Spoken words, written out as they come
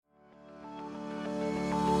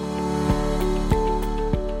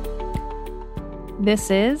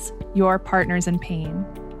This is Your Partners in Pain,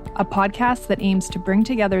 a podcast that aims to bring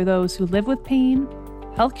together those who live with pain,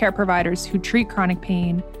 healthcare providers who treat chronic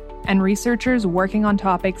pain, and researchers working on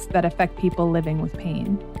topics that affect people living with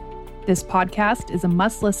pain. This podcast is a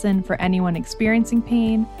must-listen for anyone experiencing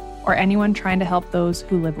pain or anyone trying to help those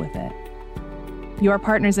who live with it. Your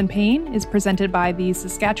Partners in Pain is presented by the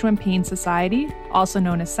Saskatchewan Pain Society, also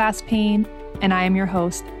known as SaskPain, and I am your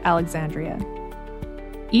host, Alexandria.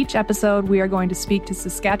 Each episode, we are going to speak to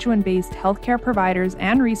Saskatchewan-based healthcare providers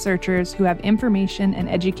and researchers who have information and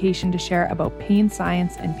education to share about pain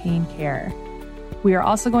science and pain care. We are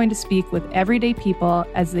also going to speak with everyday people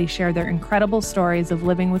as they share their incredible stories of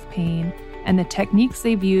living with pain and the techniques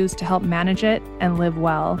they've used to help manage it and live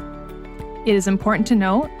well. It is important to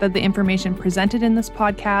note that the information presented in this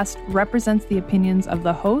podcast represents the opinions of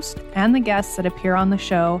the host and the guests that appear on the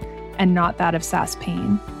show and not that of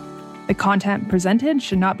SaskPain. The content presented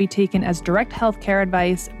should not be taken as direct healthcare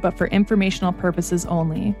advice, but for informational purposes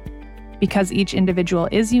only. Because each individual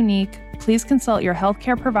is unique, please consult your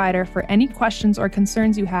healthcare provider for any questions or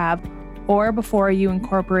concerns you have, or before you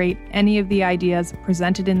incorporate any of the ideas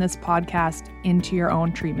presented in this podcast into your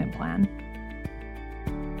own treatment plan.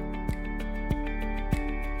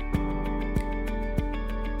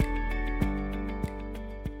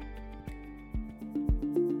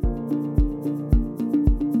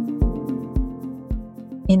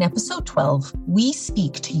 In episode 12, we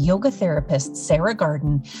speak to yoga therapist Sarah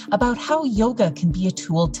Garden about how yoga can be a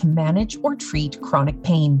tool to manage or treat chronic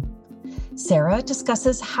pain. Sarah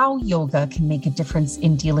discusses how yoga can make a difference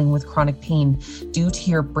in dealing with chronic pain due to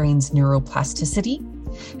your brain's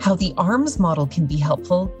neuroplasticity, how the ARMS model can be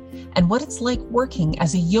helpful, and what it's like working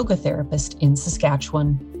as a yoga therapist in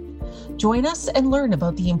Saskatchewan. Join us and learn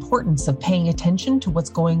about the importance of paying attention to what's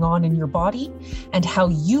going on in your body and how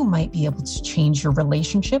you might be able to change your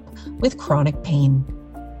relationship with chronic pain.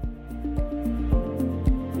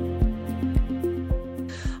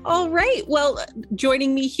 All right. Well,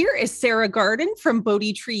 joining me here is Sarah Garden from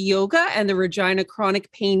Bodhi Tree Yoga and the Regina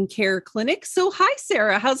Chronic Pain Care Clinic. So hi,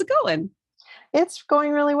 Sarah. How's it going? It's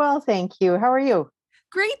going really well. Thank you. How are you?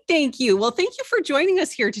 Great. Thank you. Well, thank you for joining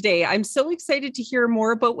us here today. I'm so excited to hear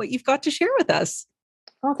more about what you've got to share with us.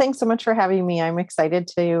 Well, thanks so much for having me. I'm excited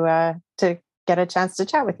to get a chance to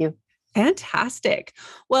chat with you. Fantastic.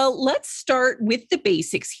 Well, let's start with the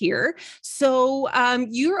basics here. So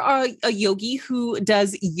you're a yogi who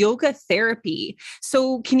does yoga therapy.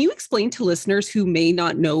 So can you explain to listeners who may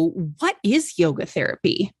not know, what is yoga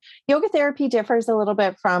therapy? Yoga therapy differs a little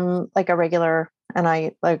bit from like a regular, and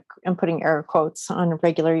I'm putting air quotes on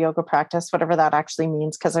regular yoga practice, whatever that actually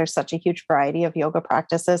means, because there's such a huge variety of yoga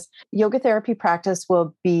practices. Yoga therapy practice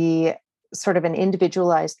will be sort of an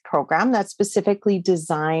individualized program that's specifically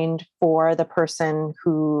designed for the person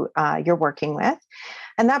who you're working with.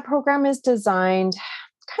 And that program is designed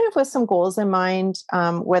kind of with some goals in mind,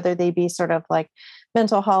 whether they be sort of like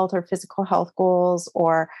mental health or physical health goals,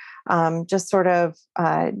 or just sort of,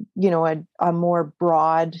 a more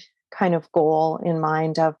broad kind of goal in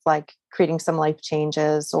mind of like creating some life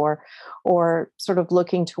changes or sort of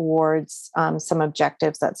looking towards some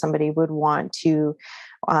objectives that somebody would want to,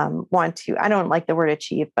 I don't like the word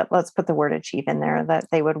achieve, but let's put the word achieve in there, that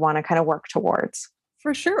they would want to kind of work towards.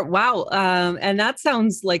 For sure. Wow. And that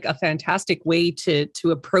sounds like a fantastic way to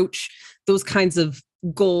approach those kinds of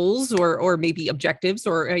goals or maybe objectives,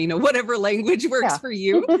 or, whatever language works for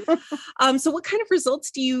you. So what kind of results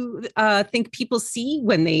do you think people see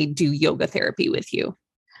when they do yoga therapy with you?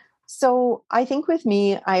 So I think with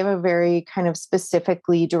me, I have a very kind of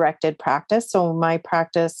specifically directed practice. So my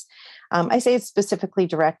practice, I say it's specifically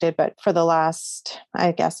directed, but for the last,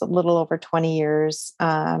 I guess, a little over 20 years,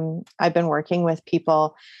 I've been working with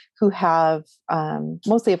people who have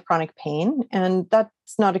mostly have chronic pain. And that's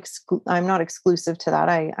not, I'm not exclusive to that.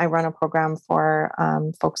 I run a program for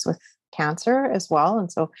folks with cancer as well.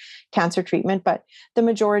 And so cancer treatment, but the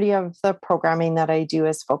majority of the programming that I do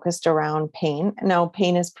is focused around pain. Now,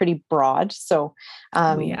 pain is pretty broad. So,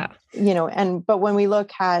 but when we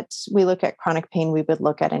look at chronic pain, we would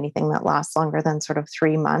look at anything that lasts longer than sort of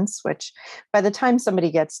 3 months, which by the time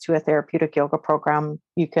somebody gets to a therapeutic yoga program,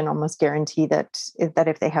 you can almost guarantee that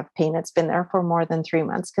if they have pain, it's been there for more than 3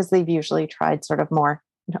 months, because they've usually tried sort of more,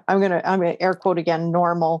 I'm going to air quote again,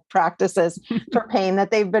 normal practices for pain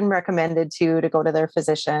that they've been recommended to go to their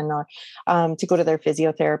physician or to go to their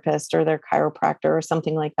physiotherapist or their chiropractor or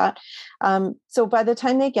something like that. So by the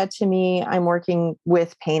time they get to me, I'm working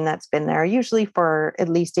with pain that's been there usually for at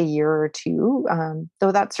least a year or two.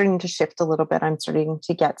 Though that's starting to shift a little bit. I'm starting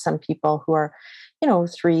to get some people who are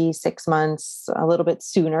 3-6 months, a little bit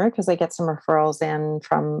sooner, because I get some referrals in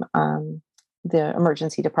from the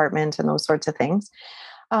emergency department and those sorts of things.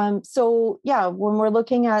 So yeah, when we're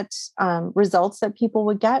looking at results that people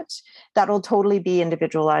would get, that'll totally be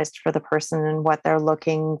individualized for the person and what they're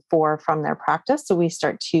looking for from their practice. So we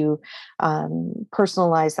start to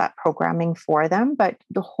personalize that programming for them. But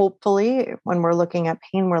hopefully, when we're looking at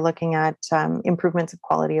pain, we're looking at improvements of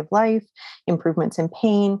quality of life, improvements in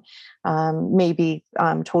pain, maybe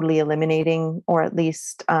totally eliminating or at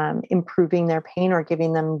least improving their pain or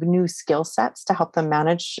giving them new skill sets to help them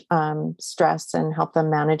manage stress and help them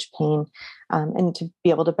manage pain and to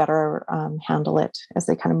be able to better handle it as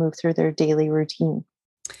they kind of move through their daily routine.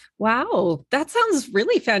 Wow, that sounds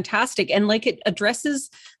really fantastic. And like it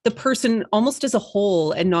addresses the person almost as a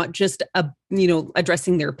whole and not just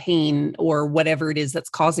addressing their pain or whatever it is that's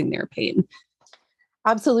causing their pain.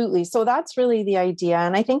 Absolutely. So that's really the idea.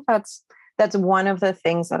 And I think that's one of the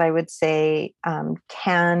things that I would say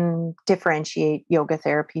can differentiate yoga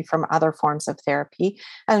therapy from other forms of therapy.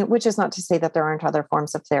 And which is not to say that there aren't other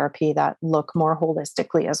forms of therapy that look more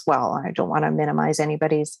holistically as well. I don't want to minimize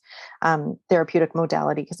anybody's therapeutic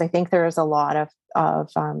modality, because I think there is a lot of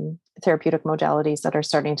therapeutic modalities that are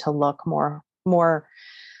starting to look more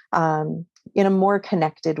in a more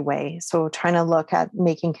connected way. So trying to look at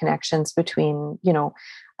making connections between,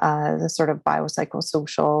 the sort of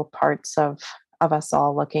biopsychosocial parts of us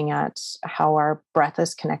all, looking at how our breath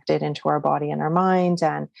is connected into our body and our mind,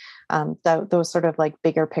 and those sort of like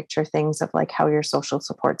bigger picture things of like how your social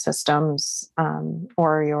support systems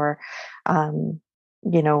or your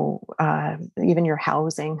even your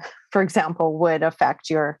housing, for example, would affect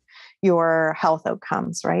your health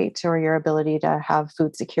outcomes, right? Or your ability to have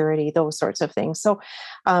food security, those sorts of things. So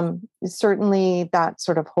certainly that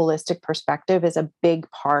sort of holistic perspective is a big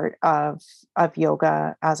part of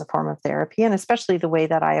yoga as a form of therapy, and especially the way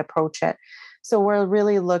that I approach it. So we're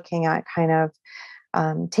really looking at kind of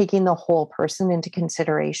taking the whole person into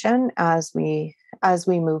consideration as we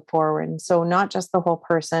move forward. And so not just the whole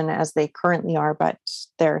person as they currently are, but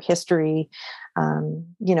their history,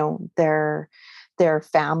 their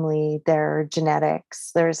family, their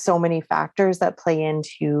genetics. There's so many factors that play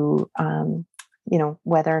into,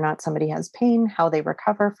 whether or not somebody has pain, how they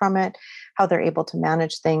recover from it, how they're able to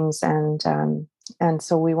manage things. And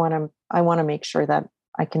so I want to make sure that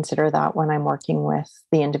I consider that when I'm working with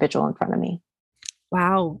the individual in front of me.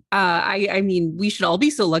 Wow. I mean, we should all be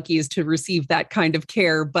so lucky as to receive that kind of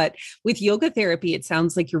care. But with yoga therapy, it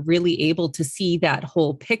sounds like you're really able to see that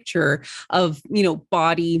whole picture of,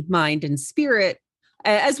 body, mind, and spirit,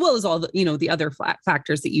 as well as all the other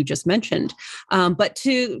factors that you just mentioned. But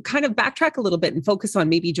to kind of backtrack a little bit and focus on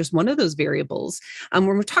maybe just one of those variables, when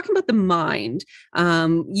we're talking about the mind,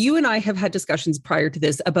 you and I have had discussions prior to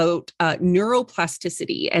this about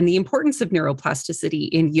neuroplasticity and the importance of neuroplasticity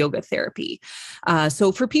in yoga therapy.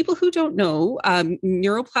 So for people who don't know,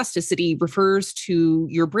 neuroplasticity refers to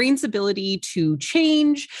your brain's ability to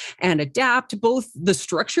change and adapt both the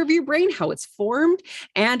structure of your brain, how it's formed,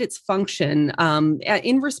 and its function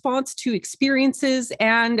in response to experiences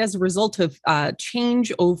and as a result of change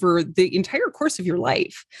over the entire course of your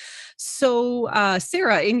life. So,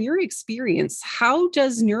 Sarah, in your experience, how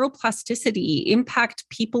does neuroplasticity impact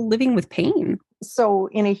people living with pain? So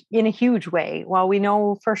in a huge way. Well, we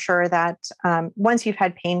know for sure that once you've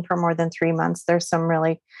had pain for more than 3 months, there's some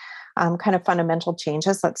really kind of fundamental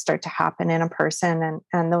changes that start to happen in a person.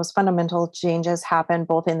 And those fundamental changes happen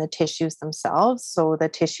both in the tissues themselves. So the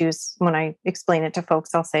tissues, when I explain it to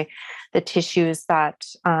folks, I'll say the tissues that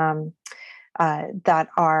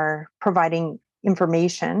are providing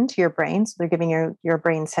information to your brain, so they're giving your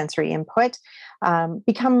brain sensory input,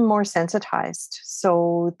 become more sensitized.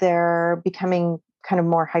 So they're becoming kind of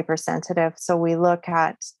more hypersensitive. So we look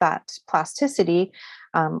at that plasticity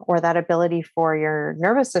or that ability for your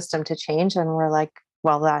nervous system to change. And we're like,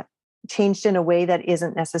 well, that changed in a way that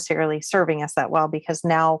isn't necessarily serving us that well, because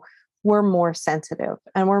now we're more sensitive,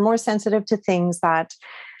 and we're more sensitive to things that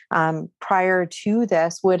prior to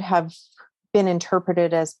this would have been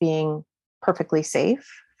interpreted as being perfectly safe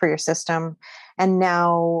for your system, and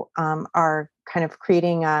now are kind of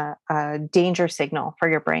creating a danger signal for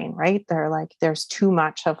your brain, right? They're like, there's too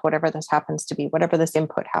much of whatever this happens to be, whatever this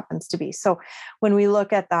input happens to be. So when we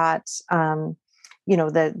look at that,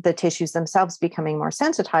 the tissues themselves becoming more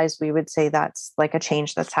sensitized, we would say that's like a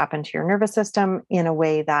change that's happened to your nervous system in a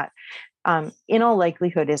way that in all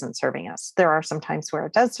likelihood isn't serving us. There are some times where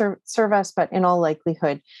it does serve us, but in all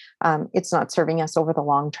likelihood, it's not serving us over the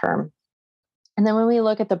long term. And then when we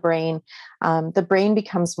look at the brain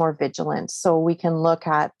becomes more vigilant. So we can look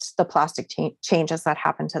at the plastic changes that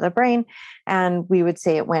happen to the brain. And we would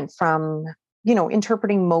say it went from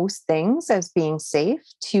interpreting most things as being safe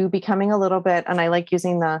to becoming a little bit, and I like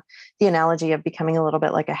using the analogy of becoming a little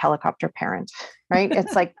bit like a helicopter parent, right?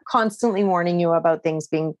 It's like constantly warning you about things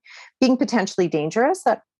being potentially dangerous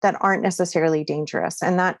that aren't necessarily dangerous.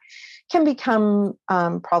 And that can become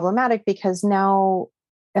problematic because now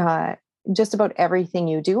just about everything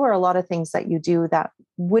you do, or a lot of things that you do that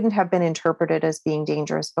wouldn't have been interpreted as being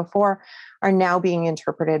dangerous before, are now being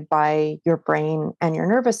interpreted by your brain and your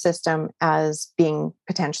nervous system as being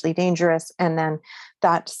potentially dangerous. And then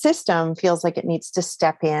that system feels like it needs to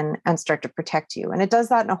step in and start to protect you. And it does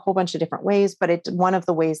that in a whole bunch of different ways, but one of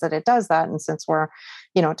the ways that it does that, and since we're,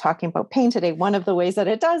 talking about pain today, one of the ways that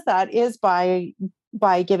it does that is by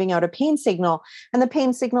giving out a pain signal. And the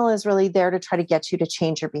pain signal is really there to try to get you to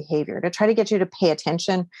change your behavior, to try to get you to pay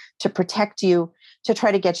attention, to protect you, to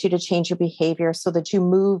try to get you to change your behavior so that you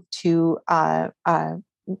move to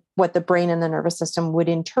what the brain and the nervous system would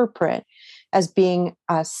interpret as being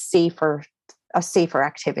a safer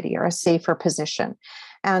activity or a safer position.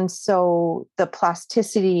 And so the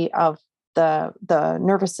plasticity of the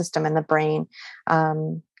nervous system and the brain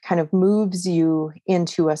kind of moves you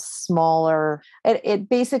into a smaller, it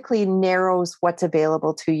basically narrows what's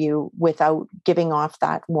available to you without giving off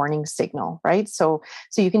that warning signal, right? So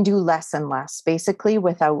you can do less and less basically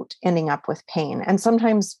without ending up with pain. And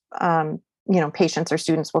sometimes, patients or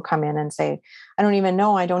students will come in and say, I don't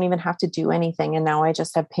even have to do anything. And now I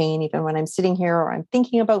just have pain even when I'm sitting here or I'm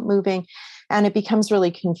thinking about moving. And it becomes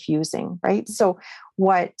really confusing, right? So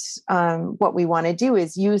what we want to do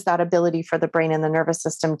is use that ability for the brain and the nervous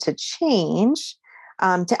system to change,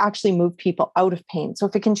 to actually move people out of pain. So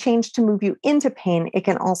if it can change to move you into pain, it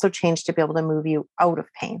can also change to be able to move you out of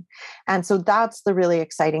pain. And so that's the really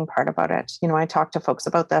exciting part about it. I talk to folks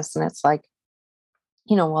about this and it's like,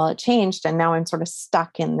 well, it changed and now I'm sort of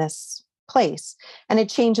stuck in this place. And it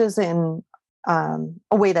changes in a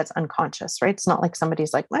way that's unconscious, right? It's not like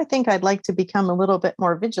somebody's like, I think I'd like to become a little bit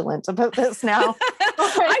more vigilant about this now.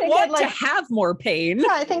 I want to have more pain. Yeah,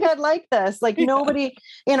 I think I'd like this. Like nobody,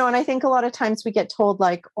 and I think a lot of times we get told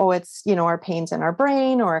like, oh, it's, our pain's in our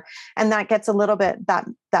brain, and that gets a little bit, that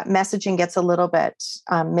messaging gets a little bit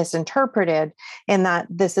misinterpreted in that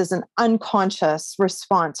this is an unconscious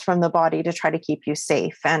response from the body to try to keep you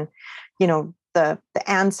safe. And, the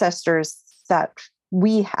ancestors that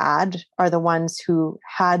we had are the ones who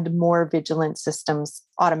had more vigilant systems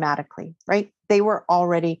automatically, right? They were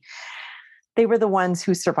the ones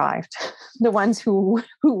who survived. The ones who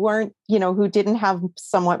weren't, who didn't have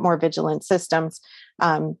somewhat more vigilant systems,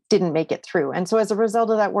 didn't make it through. And so as a result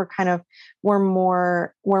of that, we're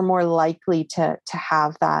more likely to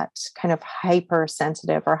have that kind of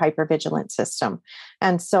hypersensitive or hypervigilant system.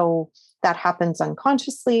 And so that happens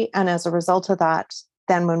unconsciously. And as a result of that,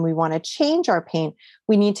 then when we want to change our pain,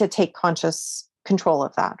 we need to take conscious control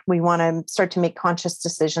of that. We want to start to make conscious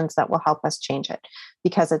decisions that will help us change it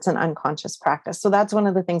because it's an unconscious practice. So that's one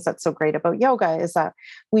of the things that's so great about yoga is that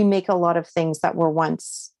we make a lot of things that were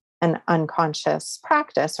once an unconscious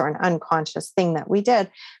practice or an unconscious thing that we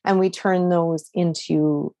did, and we turn those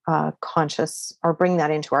into conscious, or bring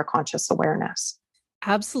that into our conscious awareness.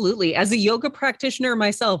 Absolutely. As a yoga practitioner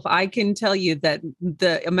myself, I can tell you that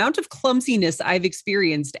the amount of clumsiness I've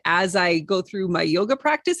experienced as I go through my yoga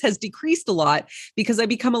practice has decreased a lot because I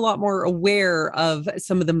become a lot more aware of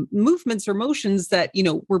some of the movements or motions that,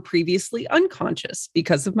 were previously unconscious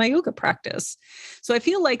because of my yoga practice. So I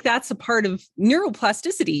feel like that's a part of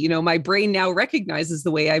neuroplasticity. My brain now recognizes the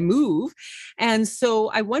way I move. And so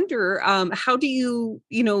I wonder, how do you,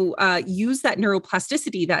 use that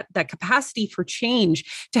neuroplasticity, that capacity for change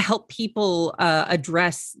to help people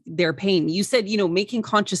address their pain? You said, making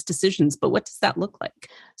conscious decisions, but what does that look like?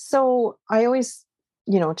 So I always,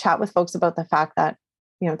 chat with folks about the fact that,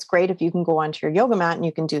 it's great if you can go onto your yoga mat and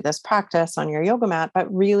you can do this practice on your yoga mat,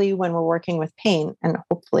 but really when we're working with pain, and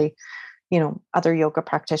hopefully, other yoga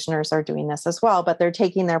practitioners are doing this as well, but they're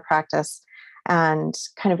taking their practice and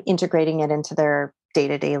kind of integrating it into their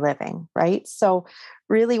day-to-day living, right? So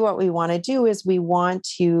really what we want to do is we want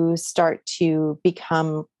to start to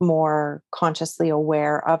become more consciously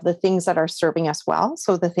aware of the things that are serving us well.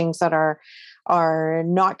 So the things that are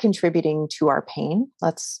not contributing to our pain.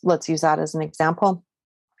 Let's use that as an example.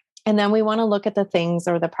 And then we want to look at the things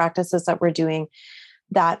or the practices that we're doing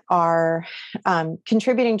that are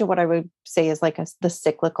contributing to what I would say is like the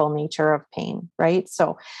cyclical nature of pain, right?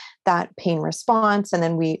 So that pain response, and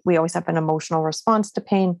then we always have an emotional response to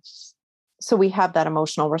pain. So we have that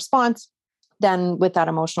emotional response. then with that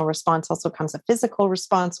emotional response also comes a physical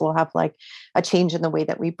response. We'll have like a change in the way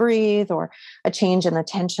that we breathe, or a change in the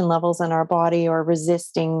tension levels in our body, or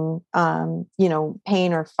resisting,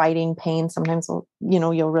 pain or fighting pain. Sometimes,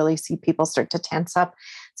 you'll really see people start to tense up.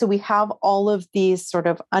 So we have all of these sort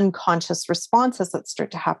of unconscious responses that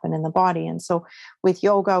start to happen in the body. And so with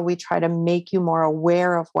yoga, we try to make you more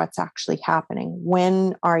aware of what's actually happening.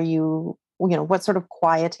 When are you, what's sort of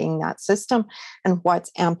quieting that system and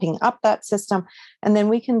what's amping up that system. And then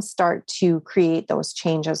we can start to create those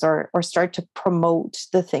changes, or start to promote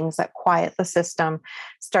the things that quiet the system,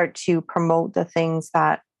 start to promote the things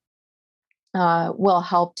that will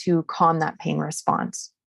help to calm that pain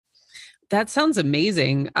response. That sounds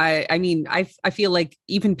amazing. I feel like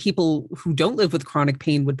even people who don't live with chronic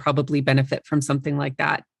pain would probably benefit from something like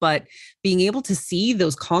that. But being able to see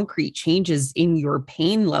those concrete changes in your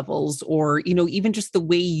pain levels, or, even just the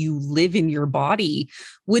way you live in your body,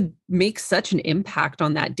 would make such an impact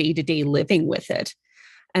on that day-to-day living with it.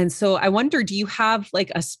 And so I wonder, do you have like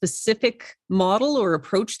a specific model or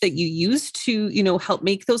approach that you use to, help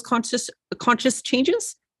make those conscious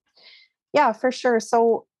changes? Yeah, for sure.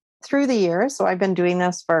 So through the years, so I've been doing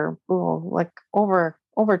this for over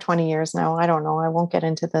 20 years now. I don't know. I won't get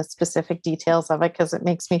into the specific details of it because it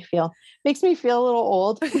makes me feel a little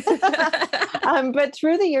old. But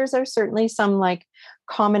through the years, there's certainly some like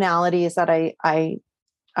commonalities that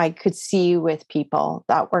I could see with people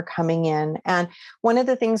that were coming in. And one of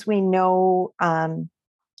the things we know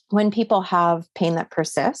when people have pain that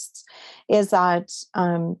persists is that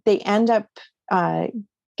they end up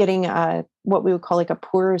getting what we would call like a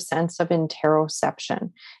poorer sense of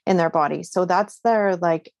interoception in their body. So that's their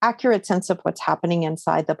like accurate sense of what's happening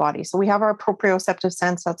inside the body. So we have our proprioceptive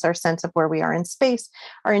sense. That's our sense of where we are in space.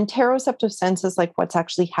 Our interoceptive sense is like what's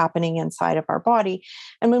actually happening inside of our body.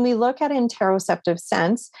 And when we look at interoceptive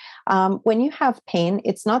sense, when you have pain,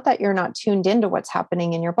 it's not that you're not tuned into what's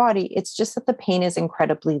happening in your body. It's just that the pain is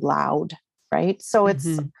incredibly loud, right? So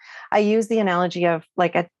I use the analogy of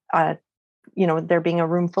like there being a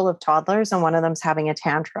room full of toddlers and one of them's having a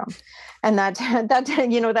tantrum. And that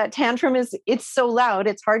tantrum it's so loud,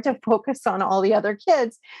 it's hard to focus on all the other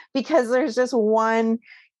kids because there's just one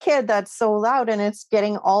kid that's so loud and it's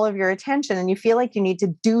getting all of your attention, and you feel like you need to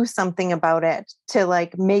do something about it to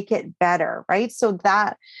like make it better, right? So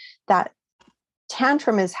that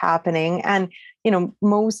tantrum is happening. And,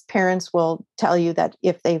 most parents will tell you that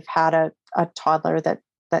if they've had a toddler that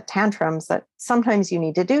tantrums, that sometimes you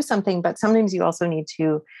need to do something, but sometimes you also need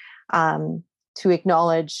to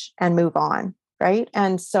acknowledge and move on, right?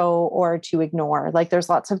 And so, or to ignore, like there's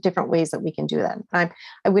lots of different ways that we can do that.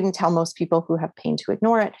 I wouldn't tell most people who have pain to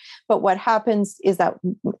ignore it, but what happens is that,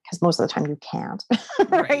 because most of the time you can't,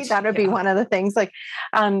 right? That would be one of the things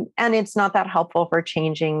and it's not that helpful for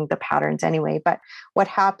changing the patterns anyway. But what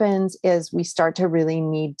happens is we start to really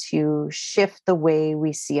need to shift the way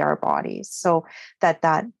we see our bodies so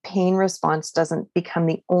that pain response doesn't become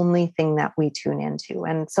the only thing that we tune into.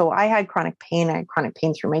 And so I had chronic pain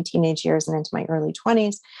through my teenage years and into my early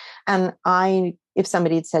 20s. And if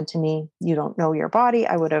somebody had said to me, "You don't know your body,"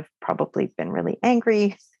 I would have probably been really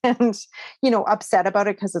angry and, upset about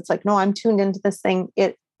it, because it's like, no, I'm tuned into this thing.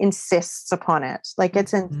 It insists upon it. Like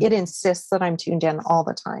it insists that I'm tuned in all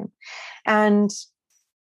the time. And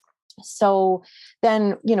so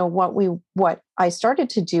then, what I started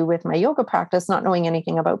to do with my yoga practice, not knowing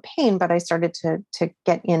anything about pain, but I started to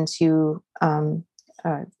get into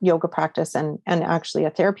yoga practice and actually a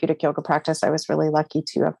therapeutic yoga practice. I was really lucky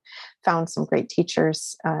to have found some great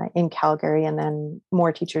teachers in Calgary and then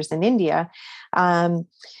more teachers in India.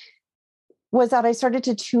 Was that I started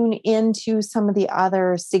to tune into some of the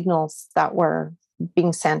other signals that were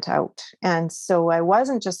being sent out. And so I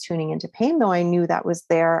wasn't just tuning into pain, though I knew that was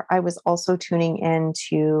there. I was also tuning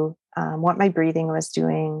into what my breathing was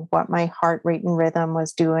doing, what my heart rate and rhythm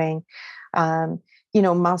was doing,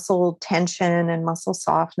 muscle tension and muscle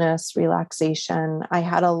softness, relaxation. I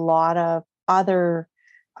had a lot of other,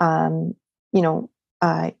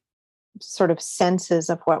 sort of senses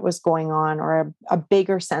of what was going on, or a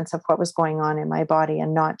bigger sense of what was going on in my body,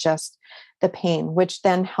 and not just the pain, which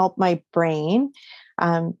then helped my brain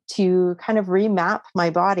to kind of remap my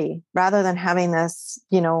body, rather than having this,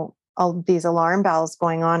 all these alarm bells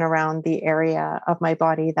going on around the area of my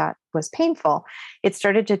body that was painful. It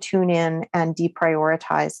started to tune in and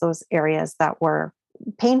deprioritize those areas that were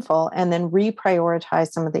painful, and then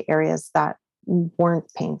reprioritize some of the areas that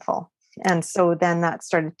weren't painful. And so then that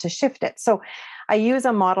started to shift it. So I use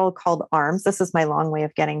a model called ARMS. This is my long way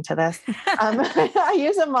of getting to this. I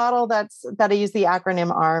use a model that I use the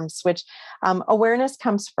acronym ARMS, which awareness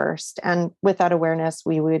comes first. And with that awareness,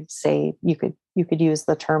 we would say you could use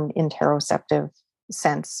the term interoceptive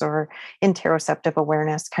sense or interoceptive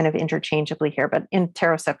awareness kind of interchangeably here, but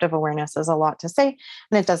interoceptive awareness is a lot to say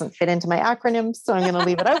and it doesn't fit into my acronym, so I'm going to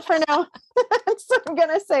leave it out for now. So I'm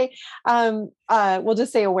going to say we'll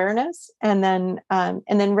just say awareness and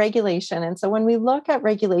then regulation. And so when we look at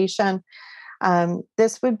regulation,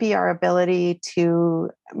 this would be our ability to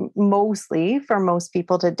mostly for most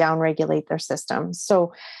people to downregulate their system.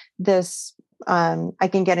 So this I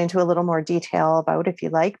can get into a little more detail about if you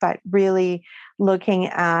like, but really looking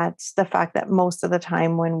at the fact that most of the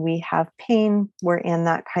time when we have pain, we're in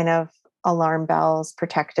that kind of alarm bells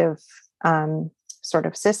protective sort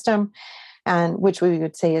of system, and which we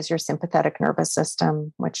would say is your sympathetic nervous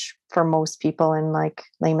system, which for most people in like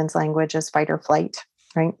layman's language is fight or flight,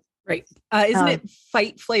 right? Right. Isn't it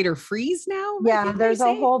fight, flight, or freeze now? Yeah, there's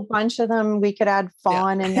a whole bunch of them. We could add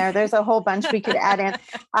fawn in there. There's a whole bunch we could add in.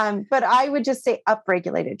 But I would just say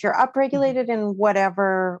upregulated. You're upregulated in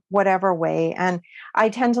whatever way. And I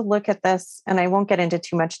tend to look at this, and I won't get into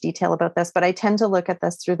too much detail about this, but I tend to look at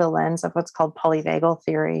this through the lens of what's called polyvagal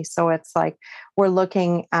theory. So it's like we're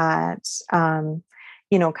looking at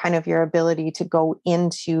kind of your ability to go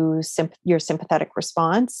into your sympathetic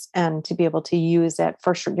response and to be able to use it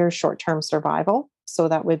for your short-term survival. So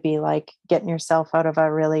that would be like getting yourself out of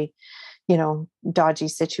a really, dodgy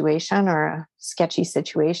situation or a sketchy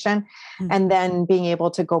situation, and then being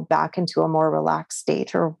able to go back into a more relaxed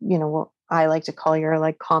state, or, what I like to call your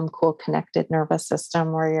like calm, cool, connected nervous system,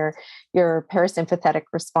 or your parasympathetic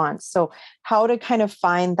response. So how to kind of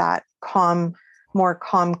find that more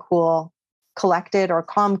calm, cool, collected, or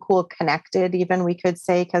calm, cool, connected, even we could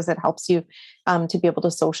say, because it helps you to be able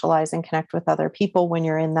to socialize and connect with other people when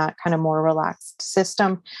you're in that kind of more relaxed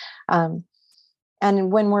system.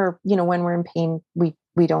 And when we're in pain,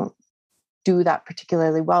 we don't do that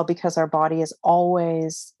particularly well because our body is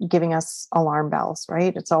always giving us alarm bells,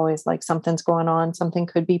 right? It's always like something's going on, something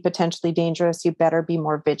could be potentially dangerous. You better be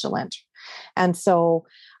more vigilant. And so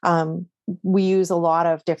we use a lot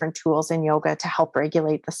of different tools in yoga to help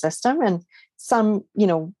regulate the system. And some,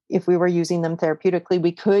 if we were using them therapeutically,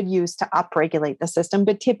 we could use to upregulate the system,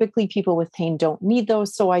 but typically people with pain don't need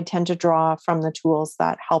those. So I tend to draw from the tools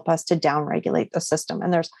that help us to downregulate the system.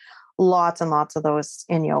 And there's lots and lots of those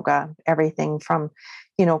in yoga, everything from,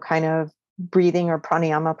 kind of breathing or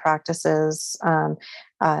pranayama practices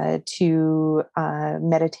to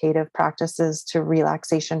meditative practices, to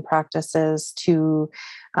relaxation practices, to,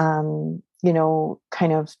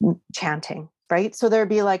 kind of chanting, right? So there'd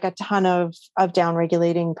be like a ton of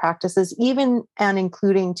down-regulating practices, even and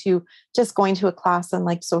including to just going to a class and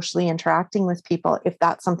like socially interacting with people, if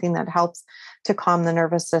that's something that helps to calm the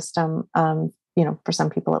nervous system. For some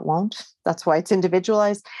people it won't. That's why it's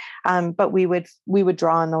individualized. But we would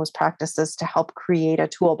draw on those practices to help create a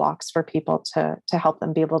toolbox for people to help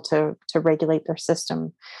them be able to regulate their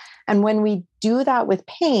system. And when we do that with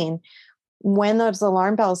pain, when those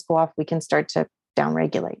alarm bells go off, we can start to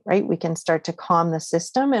downregulate, right? We can start to calm the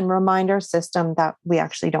system and remind our system that we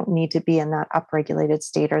actually don't need to be in that upregulated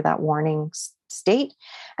state or that warning state.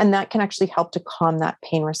 And that can actually help to calm that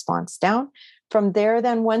pain response down. From there,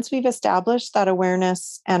 then once we've established that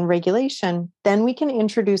awareness and regulation, then we can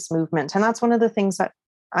introduce movement. And that's one of the things that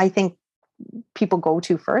I think people go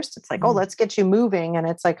to first. It's like, oh, let's get you moving. And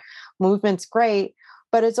it's like, movement's great,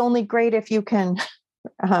 but it's only great if you can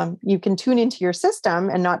tune into your system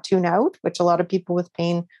and not tune out, which a lot of people with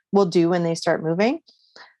pain will do when they start moving.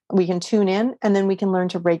 We can tune in, and then we can learn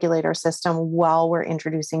to regulate our system while we're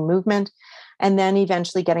introducing movement, and then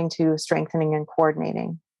eventually getting to strengthening and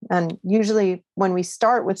coordinating. And usually when we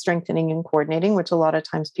start with strengthening and coordinating, which a lot of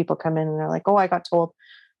times people come in and they're like, oh, I got told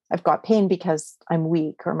I've got pain because I'm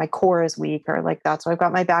weak, or my core is weak, or like that's why I've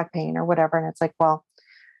got my back pain or whatever. And it's like, well,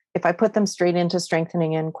 if I put them straight into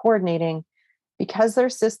strengthening and coordinating, because their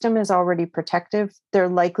system is already protective, they're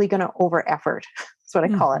likely going to over effort. That's what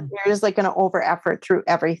I call it. You're just like going to over effort through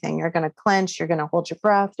everything. You're going to clench, you're going to hold your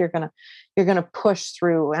breath, you're going to push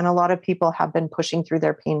through. And a lot of people have been pushing through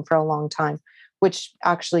their pain for a long time, which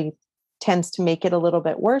actually tends to make it a little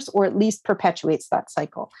bit worse, or at least perpetuates that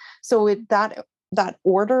cycle. So that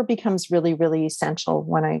order becomes really, really essential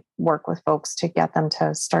when I work with folks to get them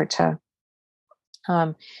to start to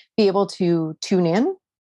be able to tune in,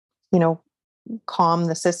 calm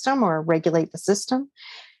the system or regulate the system,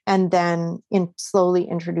 and then slowly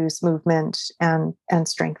introduce movement and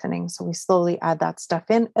strengthening. So we slowly add that stuff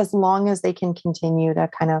in, as long as they can continue to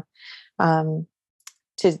kind of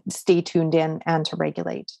to stay tuned in and to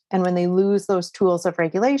regulate. And when they lose those tools of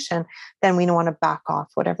regulation, then we want to back off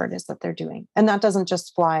whatever it is that they're doing. And that doesn't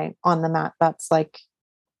just fly on the mat. That's like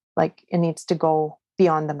it needs to go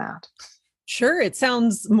beyond the mat. Sure. It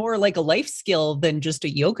sounds more like a life skill than just a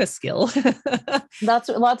yoga skill. That's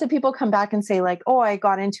lots of people come back and say like, oh, I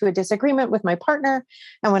got into a disagreement with my partner.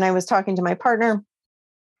 And when I was talking to my partner,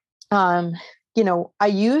 I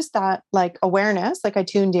used that like awareness, like I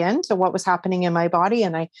tuned in to what was happening in my body,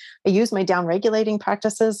 and I used my down regulating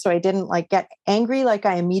practices. So I didn't like get angry like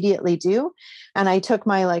I immediately do. And I took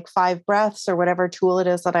my like 5 breaths or whatever tool it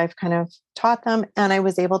is that I've kind of taught them. And I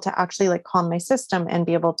was able to actually like calm my system and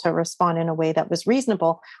be able to respond in a way that was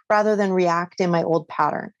reasonable rather than react in my old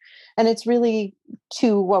pattern. And it's really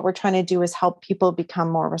what we're trying to do is help people become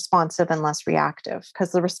more responsive and less reactive,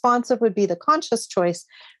 because the responsive would be the conscious choice.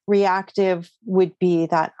 Reactive would be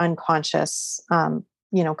that unconscious, kind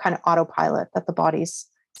of autopilot that the body's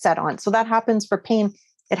set on. So that happens for pain.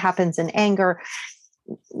 It happens in anger.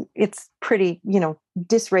 It's pretty,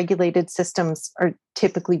 dysregulated systems are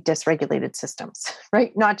typically dysregulated systems,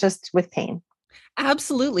 right? Not just with pain.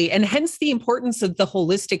 Absolutely. And hence the importance of the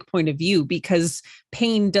holistic point of view, because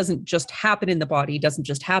pain doesn't just happen in the body, doesn't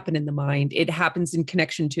just happen in the mind. It happens in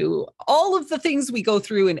connection to all of the things we go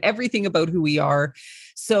through and everything about who we are.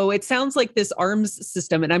 So it sounds like this ARMS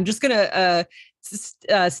system, and I'm just going to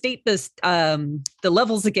state this, the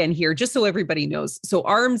levels again here, just so everybody knows. So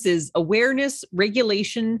ARMS is awareness,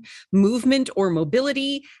 regulation, movement or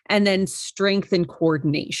mobility, and then strength and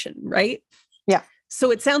coordination, right? Yeah. So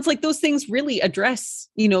it sounds like those things really address,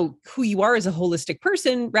 who you are as a holistic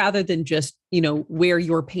person rather than just, where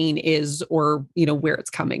your pain is or, where it's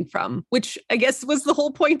coming from, which I guess was the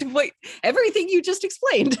whole point of everything you just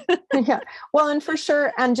explained. Yeah. Well, and for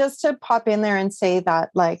sure. And just to pop in there and say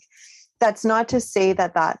that, that's not to say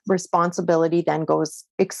that responsibility then goes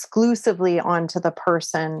exclusively onto the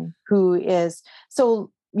person who is. So,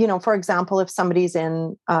 for example, if somebody's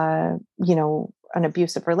in, an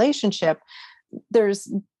abusive relationship,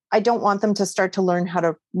 I don't want them to start to learn how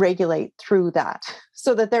to regulate through that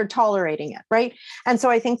so that they're tolerating it. Right. And so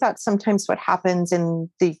I think that's sometimes what happens in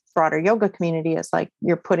the broader yoga community is like,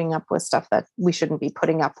 you're putting up with stuff that we shouldn't be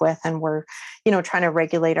putting up with. And we're, trying to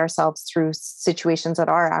regulate ourselves through situations that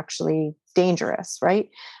are actually dangerous. Right.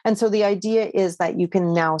 And so the idea is that you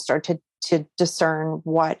can now start to discern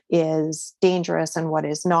what is dangerous and what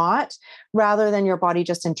is not, rather than your body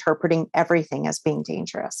just interpreting everything as being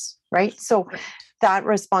dangerous, right? So that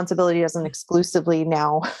responsibility isn't exclusively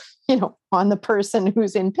now, on the person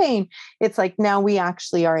who's in pain. It's like now we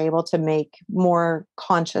actually are able to make more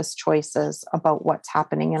conscious choices about what's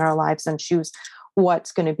happening in our lives and choose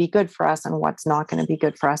what's going to be good for us and what's not going to be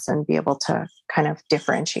good for us, and be able to kind of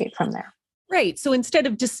differentiate from there. Right. So instead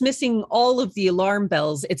of dismissing all of the alarm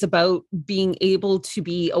bells, it's about being able to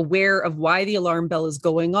be aware of why the alarm bell is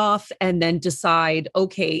going off and then decide,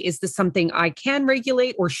 okay, is this something I can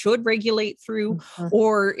regulate or should regulate through? Mm-hmm.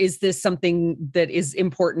 Or is this something that is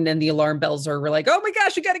important and the alarm bells are like, oh my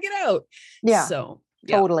gosh, you got to get out. Yeah. So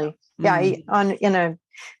totally. Yeah. Mm-hmm. In a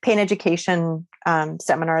pain education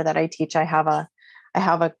seminar that I teach, I have a,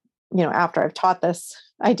 after I've taught this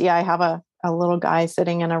idea, I have a little guy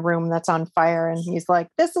sitting in a room that's on fire, and he's like,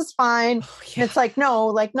 this is fine. Oh, yeah. It's like, no,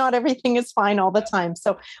 like not everything is fine all the time.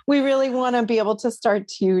 So we really want to be able to start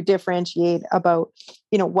to differentiate about,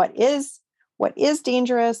 what is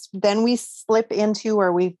dangerous. Then we slip into,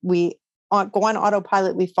 or we go on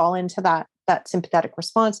autopilot. We fall into that sympathetic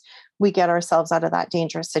response. We get ourselves out of that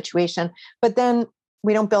dangerous situation, but then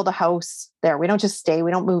we don't build a house there. We don't just stay, we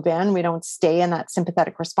don't move in, we don't stay in that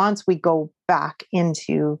sympathetic response. We go back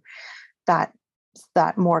into that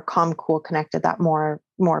more calm, cool, connected, that more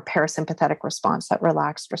parasympathetic response, that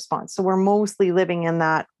relaxed response. So we're mostly living in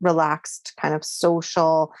that relaxed kind of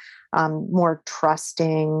social, more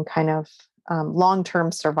trusting kind of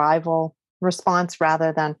long-term survival response,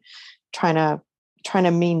 rather than trying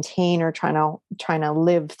to maintain or trying to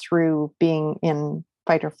live through being in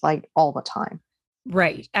fight or flight all the time.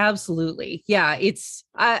 Right. Absolutely. Yeah. It's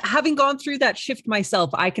having gone through that shift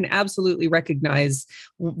myself, I can absolutely recognize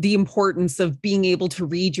the importance of being able to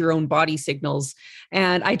read your own body signals.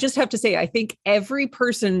 And I just have to say, I think every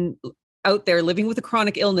person out there living with a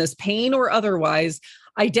chronic illness, pain or otherwise,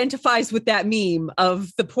 identifies with that meme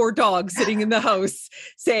of the poor dog sitting in the house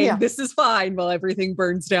saying, this is fine, while everything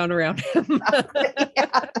burns down around him.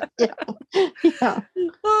 Yeah.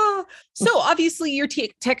 So obviously your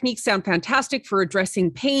techniques sound fantastic for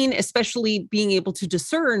addressing pain, especially being able to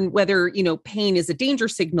discern whether, pain is a danger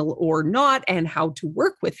signal or not and how to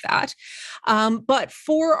work with that. But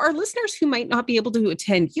for our listeners who might not be able to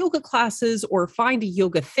attend yoga classes or find a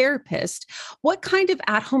yoga therapist, what kind of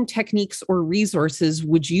at-home techniques or resources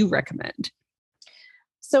would you recommend?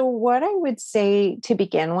 So what I would say to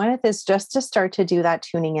begin with is just to start to do that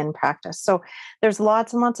tuning in practice. So there's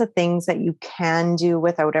lots and lots of things that you can do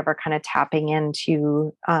without ever kind of tapping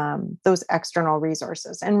into those external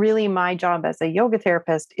resources. And really my job as a yoga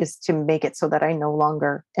therapist is to make it so that I no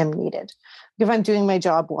longer am needed. If I'm doing my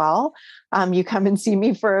job well, you come and see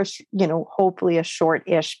me for, hopefully a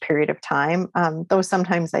short-ish period of time. Though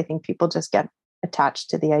sometimes I think people just get attached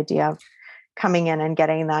to the idea of coming in and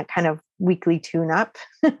getting that kind of weekly tune-up,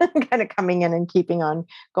 kind of coming in and keeping on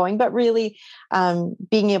going. But really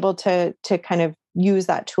being able to kind of use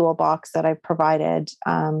that toolbox that I've provided,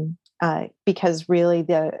 because really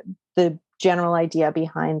the general idea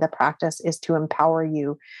behind the practice is to empower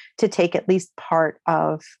you to take at least part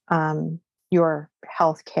of your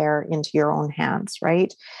healthcare into your own hands,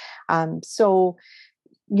 right? So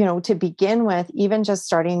to begin with, even just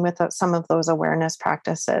starting with some of those awareness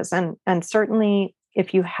practices, and certainly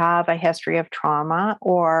if you have a history of trauma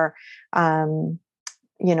or, there's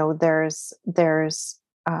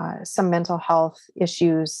some mental health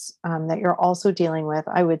issues that you're also dealing with,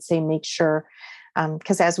 I would say make sure,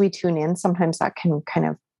 because as we tune in, sometimes that can kind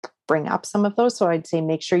of bring up some of those. So I'd say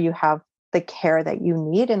make sure you have the care that you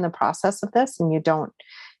need in the process of this, and you don't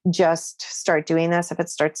just start doing this. If it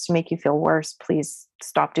starts to make you feel worse, please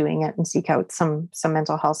stop doing it and seek out some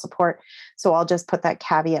mental health support. So I'll just put that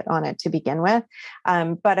caveat on it to begin with.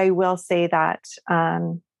 But I will say that,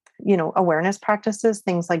 awareness practices,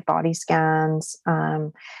 things like body scans,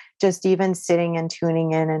 just even sitting and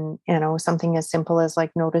tuning in and, something as simple as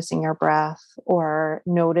like noticing your breath or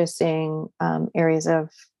noticing areas of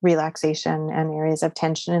relaxation and areas of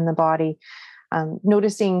tension in the body.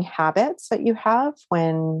 Noticing habits that you have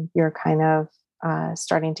when you're kind of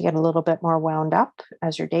starting to get a little bit more wound up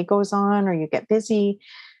as your day goes on or you get busy.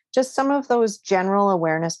 Just some of those general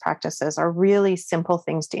awareness practices are really simple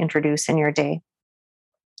things to introduce in your day.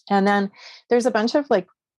 And then there's a bunch of like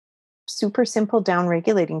super simple down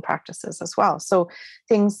regulating practices as well. So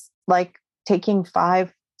things like taking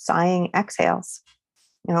 5 sighing exhales,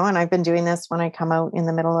 and I've been doing this when I come out in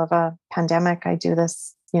the middle of a pandemic. I do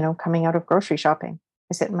this coming out of grocery shopping.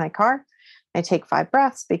 I sit in my car, I take 5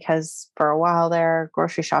 breaths because for a while there,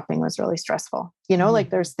 grocery shopping was really stressful. Like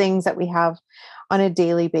there's things that we have on a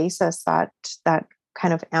daily basis that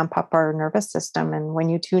kind of amp up our nervous system. And when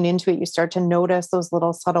you tune into it, you start to notice those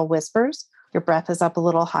little subtle whispers. Your breath is up a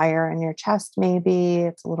little higher in your chest, maybe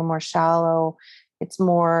it's a little more shallow. It's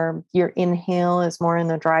more, your inhale is more in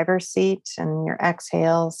the driver's seat and your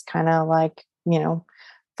exhale's kind of like,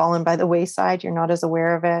 fallen by the wayside. You're not as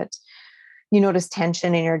aware of it. You notice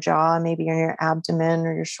tension in your jaw, maybe in your abdomen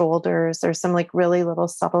or your shoulders. There's some like really little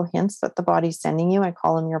subtle hints that the body's sending you. I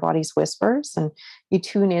call them your body's whispers, and you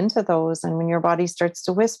tune into those. And when your body starts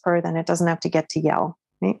to whisper, then it doesn't have to get to yell.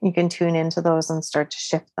 Right? You can tune into those and start to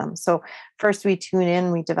shift them. So first we tune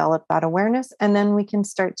in, we develop that awareness, and then we can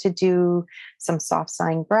start to do some soft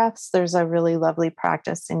sighing breaths. There's a really lovely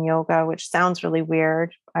practice in yoga, which sounds really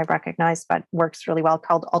weird, I recognize, but works really well,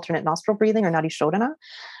 called alternate nostril breathing or Nadi Shodhana.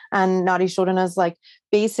 And Nadi Shodhana is like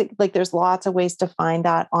basic, like there's lots of ways to find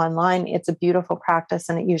that online. It's a beautiful practice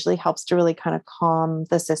and it usually helps to really kind of calm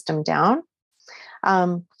the system down.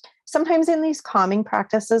 Sometimes in these calming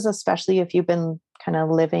practices, especially if you've been kind of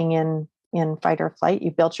living in fight or flight,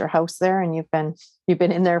 you built your house there and you've been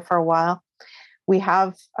in there for a while. We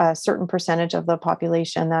have a certain percentage of the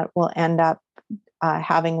population that will end up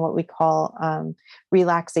having what we call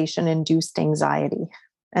relaxation-induced anxiety.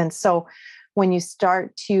 And so when you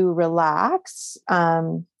start to relax,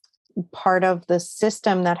 part of the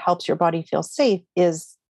system that helps your body feel safe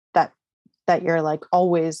is that you're like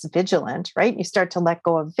always vigilant, right? You start to let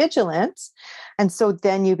go of vigilance. And so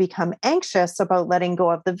then you become anxious about letting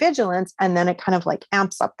go of the vigilance. And then it kind of like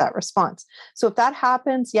amps up that response. So if that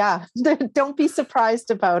happens, don't be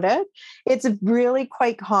surprised about it. It's really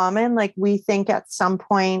quite common. Like we think at some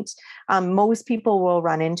point, most people will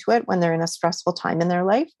run into it when they're in a stressful time in their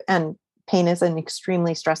life. And pain is an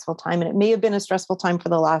extremely stressful time. And it may have been a stressful time for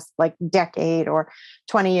the last like decade or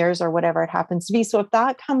 20 years or whatever it happens to be. So if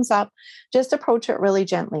that comes up, just approach it really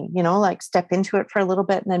gently, like step into it for a little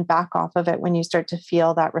bit and then back off of it when you start to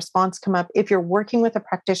feel that response come up. If you're working with a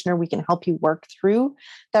practitioner, we can help you work through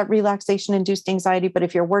that relaxation induced anxiety. But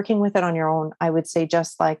if you're working with it on your own, I would say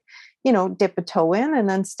just like, dip a toe in and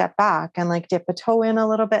then step back, and like dip a toe in a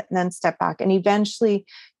little bit and then step back. And eventually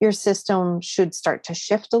your system should start to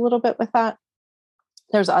shift a little bit with that.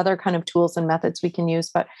 There's other kind of tools and methods we can use,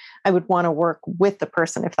 but I would want to work with the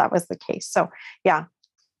person if that was the case. So yeah.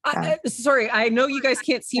 Sorry, I know you guys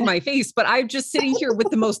can't see my face, but I'm just sitting here with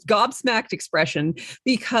the most gobsmacked expression,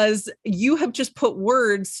 because you have just put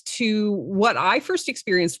words to what I first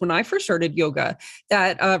experienced when I first started yoga,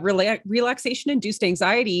 that relaxation-induced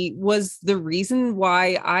anxiety was the reason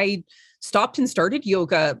why I stopped and started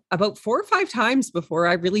yoga about 4 or 5 times before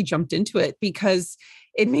I really jumped into it, because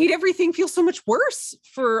it made everything feel so much worse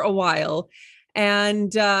for a while.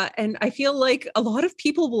 And I feel like a lot of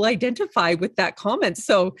people will identify with that comment.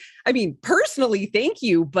 So, I mean, personally, thank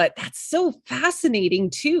you, but that's so fascinating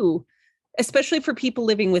too, especially for people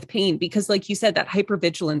living with pain, because like you said, that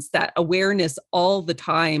hypervigilance, that awareness all the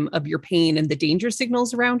time of your pain and the danger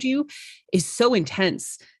signals around you is so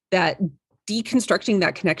intense that deconstructing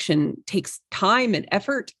that connection takes time and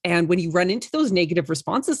effort. And when you run into those negative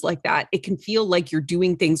responses like that, it can feel like you're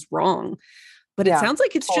doing things wrong. But it sounds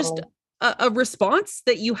like it's just a response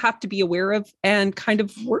that you have to be aware of and kind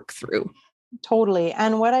of work through. Totally.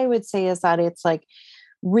 And what I would say is that it's like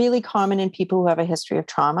really common in people who have a history of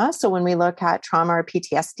trauma. So when we look at trauma or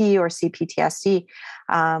PTSD or CPTSD,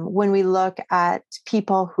 when we look at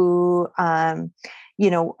people who,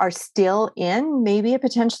 are still in maybe a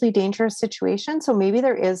potentially dangerous situation. So maybe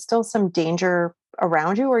there is still some danger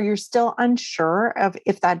around you, or you're still unsure of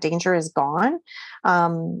if that danger is gone.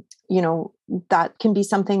 That can be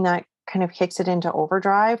something that kind of kicks it into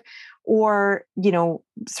overdrive. Or,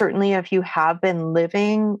 certainly if you have been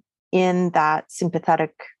living in that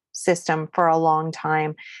sympathetic system for a long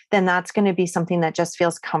time, then that's going to be something that just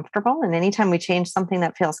feels comfortable. And anytime we change something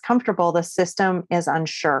that feels comfortable, the system is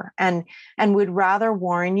unsure and would rather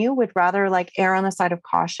warn you, would rather like err on the side of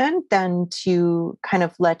caution than to kind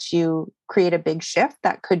of let you create a big shift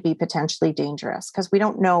that could be potentially dangerous, because we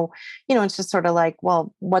don't know, it's just sort of like,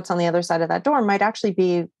 well, what's on the other side of that door might actually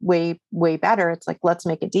be way, way better. It's like, let's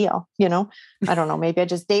make a deal, I don't know, maybe I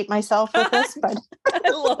just date myself with this, but I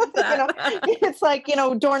love that. It's like,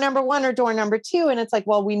 door number 1 or door number 2. And it's like,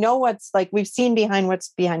 well, we know what's like, we've seen behind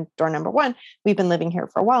what's behind door number 1. We've been living here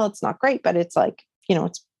for a while. It's not great, but it's like,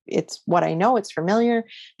 it's what I know, it's familiar.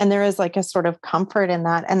 And there is like a sort of comfort in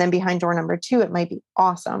that. And then behind door number 2, it might be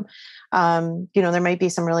awesome. There might be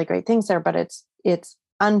some really great things there, but it's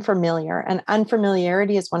unfamiliar, and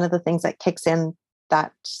unfamiliarity is one of the things that kicks in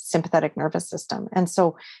that sympathetic nervous system. And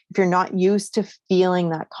so if you're not used to feeling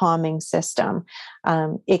that calming system,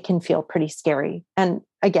 it can feel pretty scary. And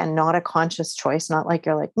again, not a conscious choice, not like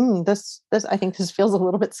you're like, this, I think this feels a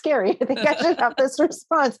little bit scary. I think I should have this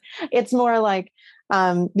response. It's more like,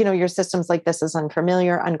 your system's like, this is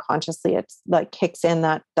unfamiliar. Unconsciously, it's like kicks in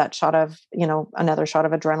that shot of, another shot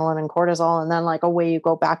of adrenaline and cortisol. And then like away you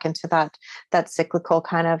go back into that cyclical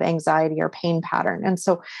kind of anxiety or pain pattern. And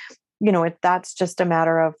so, if that's just a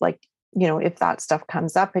matter of like, if that stuff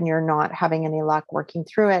comes up and you're not having any luck working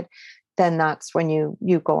through it, then that's when you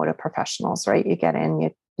go to professionals, right? You get in,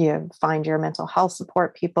 you find your mental health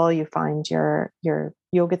support people, you find your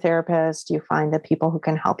yoga therapist, you find the people who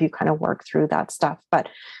can help you kind of work through that stuff. But,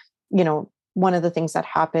 one of the things that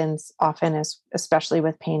happens often is, especially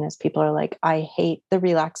with pain, is people are like, I hate the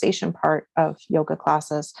relaxation part of yoga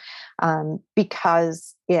classes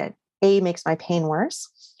because it makes my pain worse,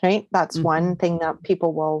 right? That's one thing that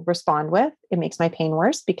people will respond with. It makes my pain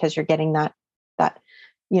worse because you're getting that,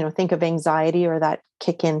 think of anxiety or that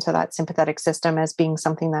kick into that sympathetic system as being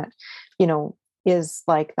something that, is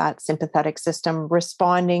like that sympathetic system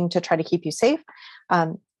responding to try to keep you safe.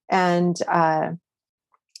 And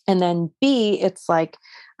then B, it's like,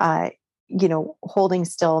 holding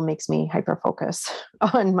still makes me hyper-focus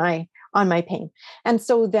on my pain. And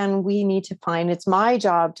so then we need to it's my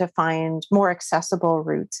job to find more accessible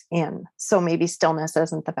routes in. So maybe stillness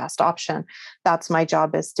isn't the best option. That's my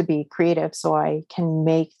job, is to be creative so I can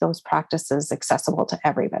make those practices accessible to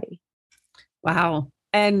everybody. Wow.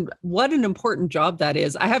 And what an important job that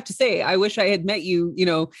is. I have to say, I wish I had met you,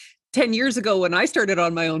 10 years ago when I started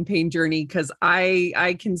on my own pain journey, because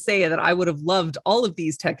I can say that I would have loved all of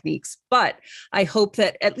these techniques, but I hope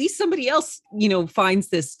that at least somebody else, finds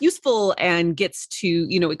this useful and gets to,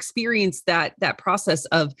 experience that process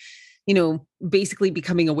of, basically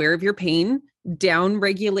becoming aware of your pain, down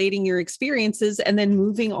regulating your experiences, and then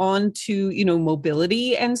moving on to,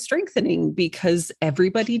 mobility and strengthening, because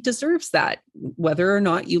everybody deserves that, whether or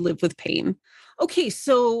not you live with pain. Okay,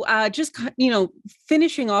 so just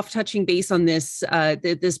finishing off, touching base on this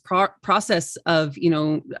process of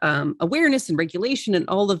awareness and regulation and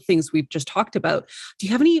all the things we've just talked about. Do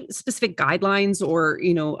you have any specific guidelines or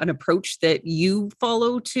an approach that you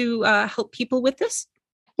follow to help people with this?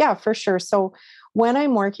 Yeah, for sure. So when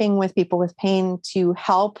I'm working with people with pain to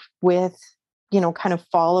help with kind of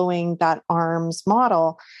following that ARMS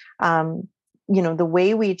model, the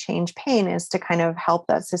way we change pain is to kind of help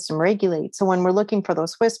that system regulate. So when we're looking for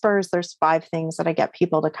those whispers, there's 5 things that I get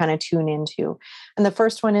people to kind of tune into. And the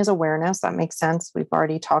first one is awareness. That makes sense. We've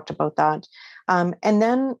already talked about that. And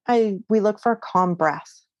then we look for a calm breath.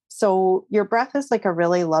 So your breath is like a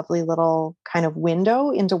really lovely little kind of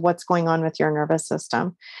window into what's going on with your nervous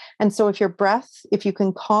system. And so if you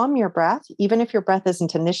can calm your breath, even if your breath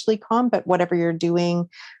isn't initially calm, but whatever you're doing,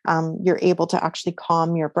 you're able to actually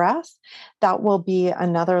calm your breath, that will be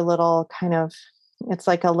another little it's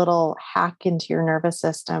like a little hack into your nervous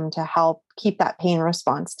system to help keep that pain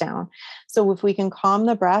response down. So if we can calm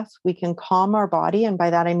the breath, we can calm our body. And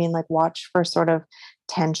by that, I mean like watch for sort of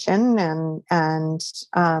tension and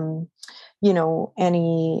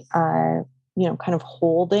any kind of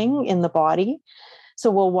holding in the body.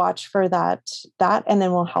 So we'll watch for that, and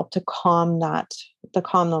then we'll help to calm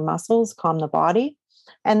the muscles, calm the body.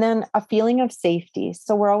 And then a feeling of safety.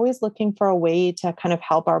 So we're always looking for a way to kind of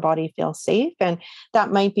help our body feel safe. And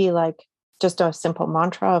that might be like just a simple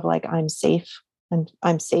mantra of like, I'm safe and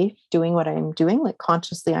I'm safe doing what I'm doing. Like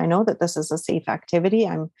consciously, I know that this is a safe activity.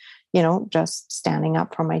 I'm, just standing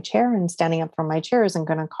up from my chair, and standing up from my chair isn't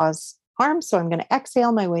going to cause harm. So I'm going to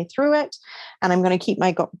exhale my way through it. And I'm going to keep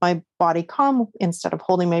my body calm instead of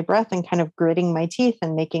holding my breath and kind of gritting my teeth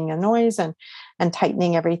and making a noise and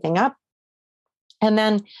tightening everything up. And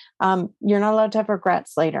then you're not allowed to have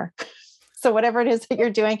regrets later. So whatever it is that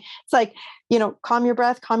you're doing, it's like, calm your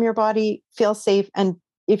breath, calm your body, feel safe. And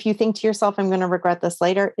if you think to yourself, I'm going to regret this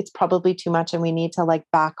later, it's probably too much and we need to like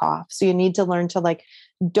back off. So you need to learn to like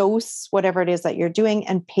dose whatever it is that you're doing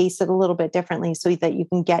and pace it a little bit differently so that you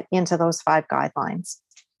can get into those 5 guidelines.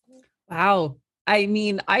 Wow. I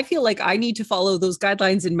mean, I feel like I need to follow those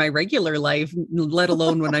guidelines in my regular life, let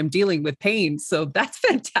alone when I'm dealing with pain. So that's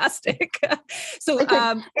fantastic. So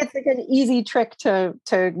it's like an easy trick to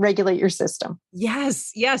regulate your system.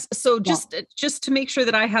 Yes. So just to make sure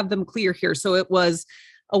that I have them clear here. So it was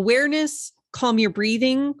awareness, calm your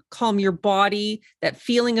breathing, calm your body, that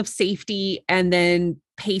feeling of safety, and then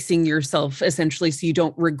pacing yourself essentially so you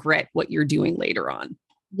don't regret what you're doing later on.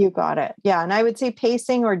 You got it. Yeah. And I would say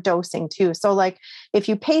pacing or dosing too. So like if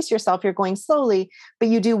you pace yourself, you're going slowly, but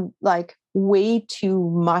you do like way too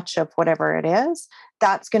much of whatever it is,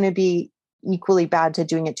 that's going to be equally bad to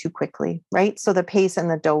doing it too quickly. Right. So the pace and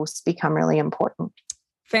the dose become really important.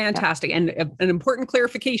 Fantastic. Yeah. And an important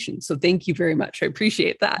clarification. So thank you very much. I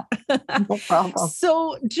appreciate that. No problem.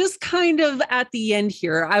 So just kind of at the end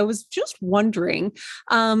here, I was just wondering,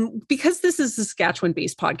 because this is a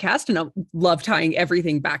Saskatchewan-based podcast and I love tying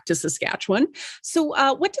everything back to Saskatchewan. So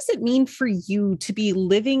what does it mean for you to be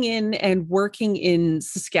living in and working in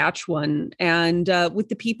Saskatchewan and with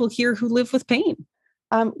the people here who live with pain?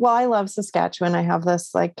 Well, I love Saskatchewan. I have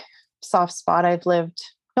this like soft spot. I've lived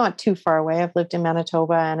not too far away. I've lived in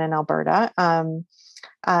Manitoba and in Alberta.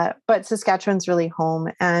 But Saskatchewan's really home.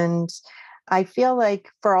 And I feel like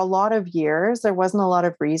for a lot of years, there wasn't a lot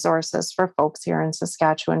of resources for folks here in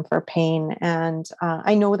Saskatchewan for pain. And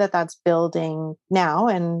I know that that's building now.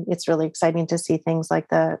 And it's really exciting to see things like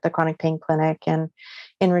the Chronic Pain Clinic and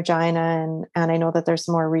in Regina. And I know that there's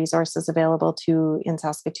more resources available too in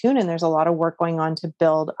Saskatoon. And there's a lot of work going on to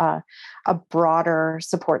build a broader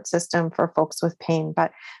support system for folks with pain.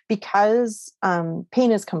 But because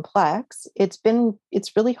pain is complex, it's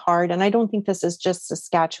really hard. And I don't think this is just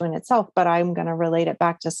Saskatchewan itself, but I'm going to relate it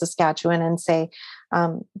back to Saskatchewan and say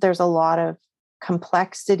there's a lot of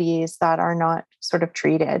complexities that are not sort of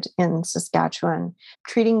treated in Saskatchewan.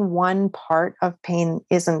 Treating one part of pain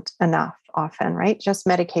isn't enough often, right? Just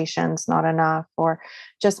medication's not enough, or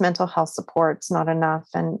just mental health support's not enough.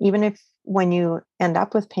 And even if when you end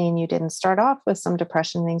up with pain, you didn't start off with some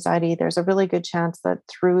depression and anxiety, there's a really good chance that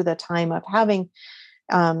through the time of having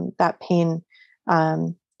that pain,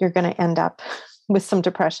 you're going to end up with some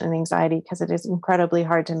depression and anxiety because it is incredibly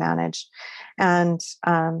hard to manage. And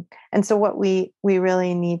so what we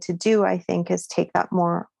really need to do, I think, is take that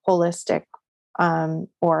more holistic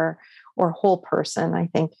or whole person. I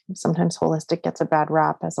think sometimes holistic gets a bad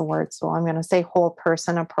rap as a word. So I'm going to say whole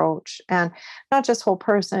person approach, and not just whole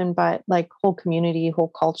person, but like whole community, whole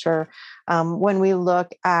culture. When we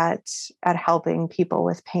look at helping people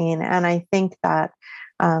with pain. And I think that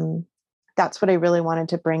that's what I really wanted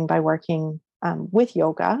to bring by working with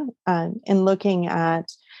yoga and looking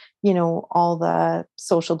at, all the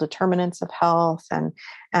social determinants of health and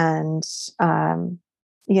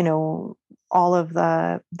all of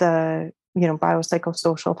the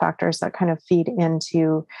biopsychosocial factors that kind of feed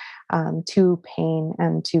into to pain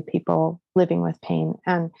and to people living with pain,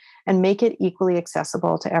 and make it equally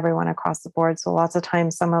accessible to everyone across the board. So lots of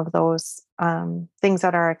times, some of those things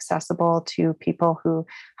that are accessible to people who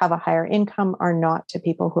have a higher income are not to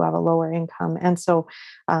people who have a lower income. And so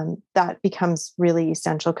that becomes really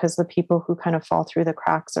essential, because the people who kind of fall through the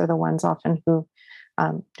cracks are the ones often who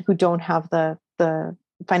don't have the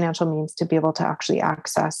financial means to be able to actually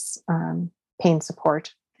access pain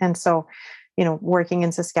support. And so, working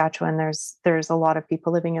in Saskatchewan, there's a lot of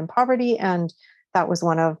people living in poverty, and that was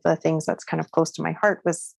one of the things that's kind of close to my heart,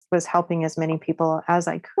 was helping as many people as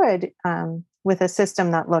I could with a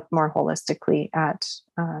system that looked more holistically at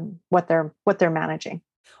what they're managing.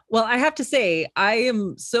 Well, I have to say, I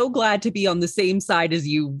am so glad to be on the same side as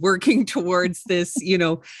you, working towards this,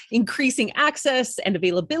 increasing access and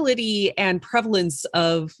availability and prevalence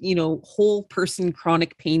of, whole person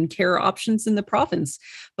chronic pain care options in the province.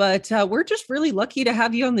 But we're just really lucky to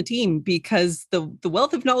have you on the team, because the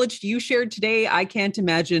wealth of knowledge you shared today, I can't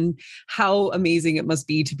imagine how amazing it must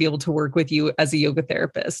be to be able to work with you as a yoga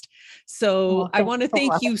therapist. So I want to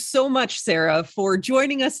thank you so much, Sarah, for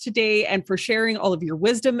joining us today and for sharing all of your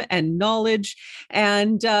wisdom and knowledge,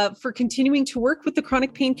 and for continuing to work with the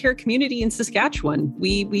chronic pain care community in Saskatchewan.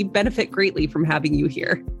 We benefit greatly from having you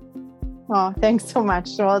here. Oh, thanks so much.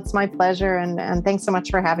 Well, it's my pleasure, and thanks so much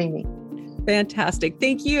for having me. Fantastic.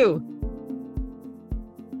 Thank you.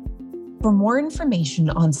 For more information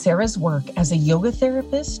on Sarah's work as a yoga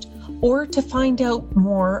therapist, or to find out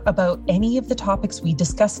more about any of the topics we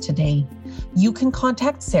discussed today, you can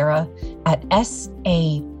contact Sarah at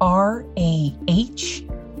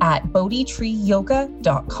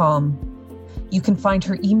sarah@bodhitreeyoga.com. You can find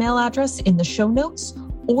her email address in the show notes,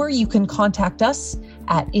 or you can contact us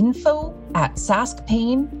at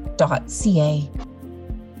info@saskpain.ca.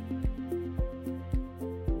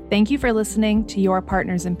 Thank you for listening to Your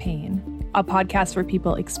Partners in Pain, a podcast for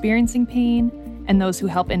people experiencing pain and those who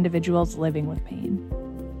help individuals living with pain.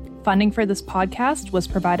 Funding for this podcast was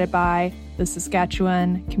provided by the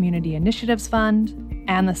Saskatchewan Community Initiatives Fund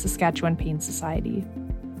and the Saskatchewan Pain Society.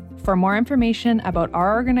 For more information about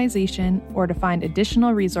our organization or to find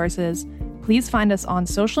additional resources, please find us on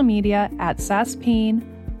social media at SaskPain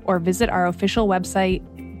or visit our official website,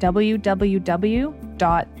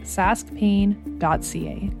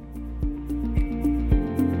 www.saskpain.ca.